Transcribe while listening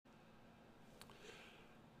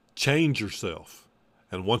Change yourself.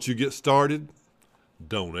 And once you get started,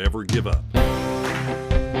 don't ever give up.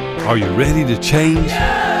 Are you ready to change?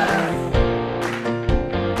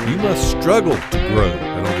 You must struggle to grow,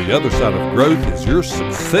 and on the other side of growth is your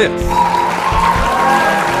success.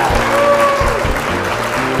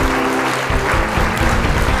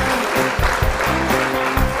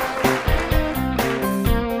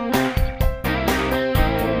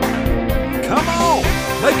 Come on,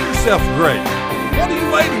 make yourself great. What are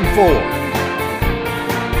you waiting for?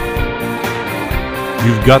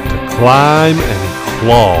 You've got to climb and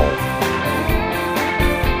claw.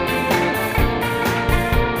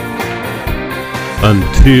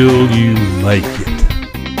 Until you make it.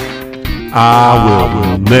 I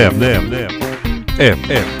will never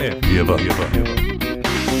give up.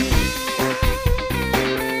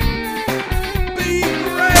 Be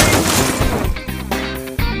great.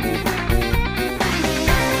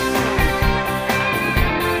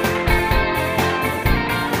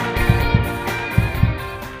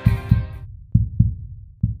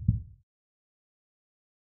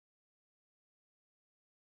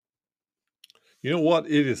 You know what?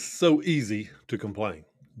 It is so easy to complain.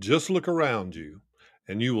 Just look around you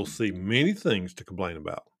and you will see many things to complain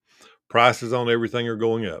about. Prices on everything are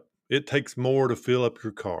going up. It takes more to fill up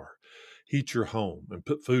your car, heat your home, and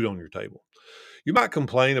put food on your table. You might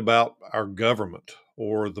complain about our government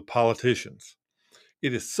or the politicians.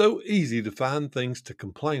 It is so easy to find things to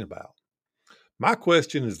complain about. My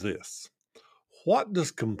question is this: what does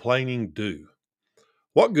complaining do?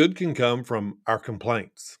 What good can come from our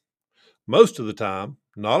complaints? Most of the time,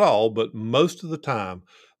 not all, but most of the time,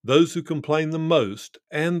 those who complain the most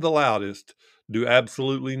and the loudest do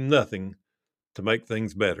absolutely nothing to make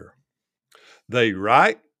things better. They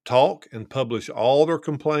write, talk, and publish all their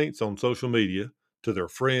complaints on social media to their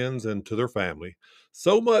friends and to their family,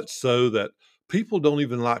 so much so that people don't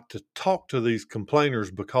even like to talk to these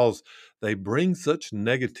complainers because they bring such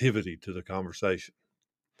negativity to the conversation.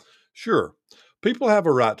 Sure, people have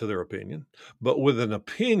a right to their opinion, but with an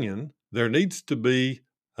opinion, there needs to be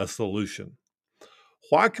a solution.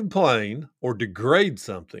 Why complain or degrade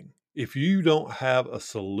something if you don't have a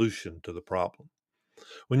solution to the problem?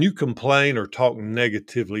 When you complain or talk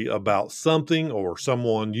negatively about something or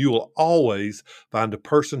someone, you will always find a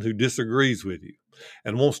person who disagrees with you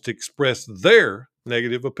and wants to express their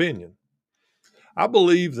negative opinion. I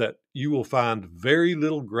believe that you will find very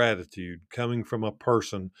little gratitude coming from a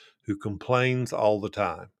person who complains all the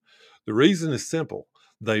time. The reason is simple.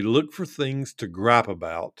 They look for things to gripe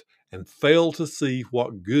about and fail to see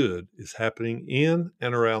what good is happening in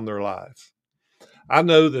and around their lives. I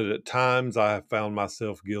know that at times I have found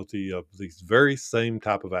myself guilty of these very same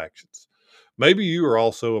type of actions. Maybe you are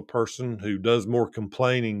also a person who does more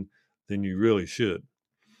complaining than you really should.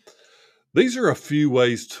 These are a few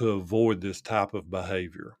ways to avoid this type of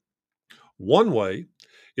behavior. One way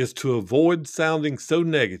is to avoid sounding so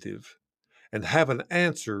negative and have an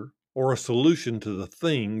answer or a solution to the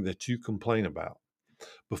thing that you complain about.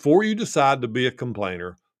 Before you decide to be a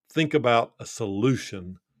complainer, think about a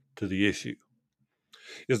solution to the issue.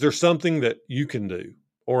 Is there something that you can do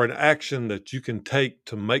or an action that you can take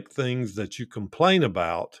to make things that you complain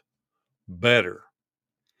about better?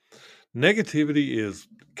 Negativity is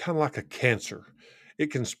kind of like a cancer.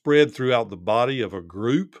 It can spread throughout the body of a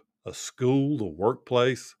group, a school, the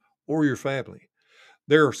workplace, or your family.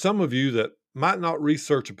 There are some of you that might not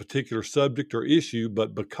research a particular subject or issue,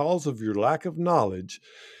 but because of your lack of knowledge,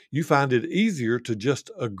 you find it easier to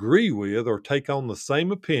just agree with or take on the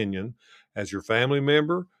same opinion as your family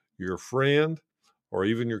member, your friend, or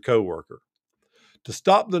even your coworker. To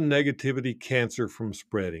stop the negativity cancer from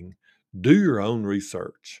spreading, do your own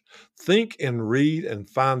research. Think and read and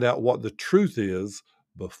find out what the truth is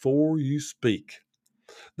before you speak.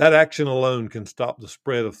 That action alone can stop the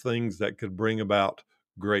spread of things that could bring about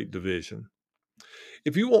great division.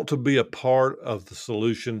 If you want to be a part of the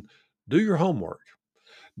solution, do your homework.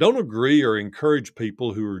 Don't agree or encourage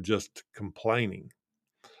people who are just complaining.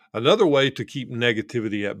 Another way to keep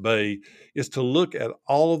negativity at bay is to look at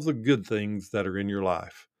all of the good things that are in your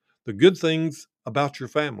life, the good things about your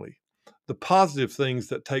family, the positive things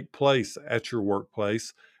that take place at your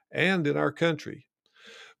workplace and in our country.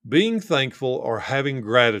 Being thankful or having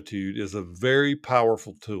gratitude is a very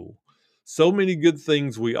powerful tool. So many good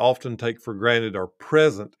things we often take for granted are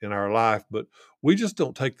present in our life, but we just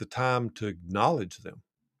don't take the time to acknowledge them.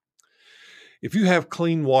 If you have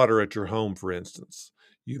clean water at your home, for instance,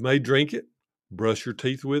 you may drink it, brush your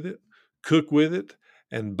teeth with it, cook with it,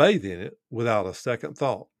 and bathe in it without a second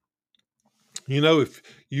thought. You know, if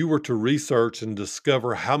you were to research and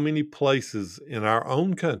discover how many places in our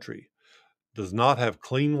own country does not have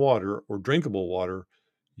clean water or drinkable water,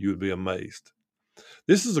 you would be amazed.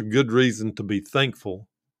 This is a good reason to be thankful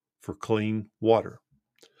for clean water.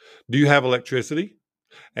 Do you have electricity?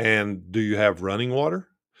 And do you have running water?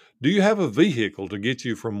 Do you have a vehicle to get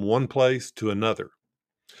you from one place to another?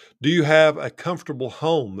 Do you have a comfortable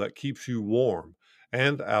home that keeps you warm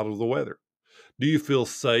and out of the weather? Do you feel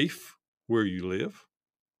safe where you live?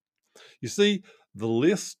 You see, the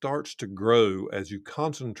list starts to grow as you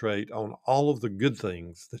concentrate on all of the good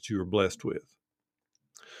things that you are blessed with.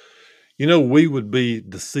 We would be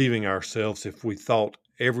deceiving ourselves if we thought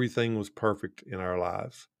everything was perfect in our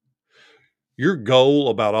lives. Your goal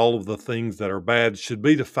about all of the things that are bad should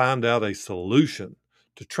be to find out a solution,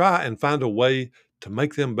 to try and find a way to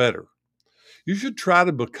make them better. You should try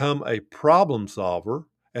to become a problem solver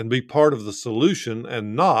and be part of the solution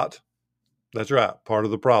and not, that's right, part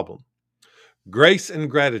of the problem. Grace and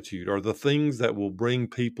gratitude are the things that will bring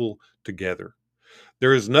people together.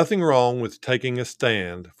 There is nothing wrong with taking a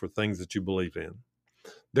stand for things that you believe in.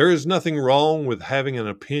 There is nothing wrong with having an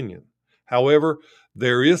opinion. However,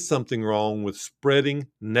 there is something wrong with spreading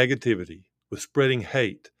negativity, with spreading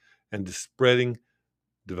hate, and spreading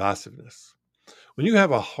divisiveness. When you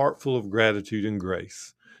have a heart full of gratitude and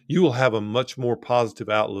grace, you will have a much more positive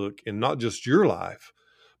outlook in not just your life,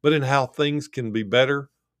 but in how things can be better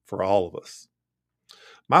for all of us.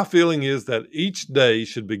 My feeling is that each day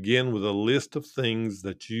should begin with a list of things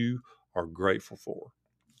that you are grateful for.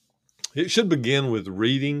 It should begin with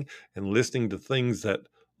reading and listening to things that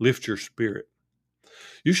lift your spirit.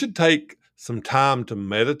 You should take some time to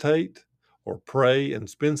meditate or pray and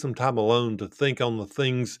spend some time alone to think on the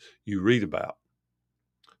things you read about.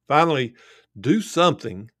 Finally, do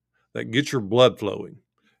something that gets your blood flowing.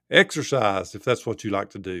 Exercise if that's what you like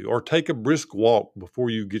to do, or take a brisk walk before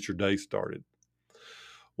you get your day started.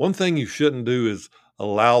 One thing you shouldn't do is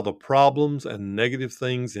allow the problems and negative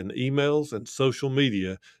things in emails and social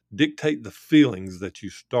media dictate the feelings that you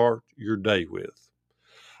start your day with.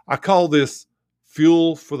 I call this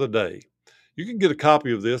fuel for the day. You can get a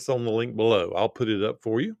copy of this on the link below. I'll put it up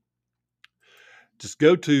for you. Just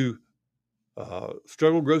go to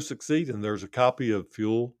Struggle, Grow, Succeed, and there's a copy of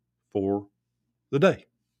Fuel for the Day.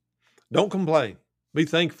 Don't complain. Be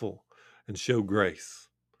thankful and show grace.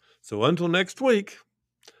 So until next week,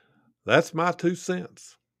 that's my 2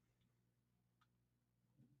 cents.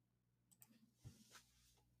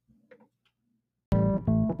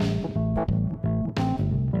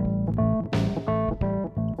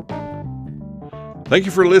 Thank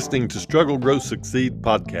you for listening to Struggle, Grow, Succeed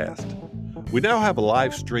podcast. We now have a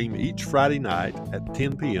live stream each Friday night at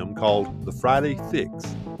 10 p.m. called The Friday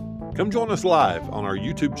Fix. Come join us live on our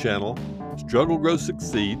YouTube channel, Struggle, Grow,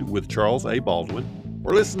 Succeed with Charles A. Baldwin,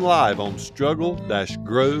 or listen live on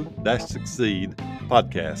Struggle-Grow-Succeed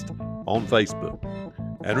podcast on Facebook.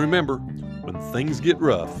 And remember, when things get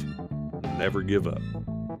rough, never give up.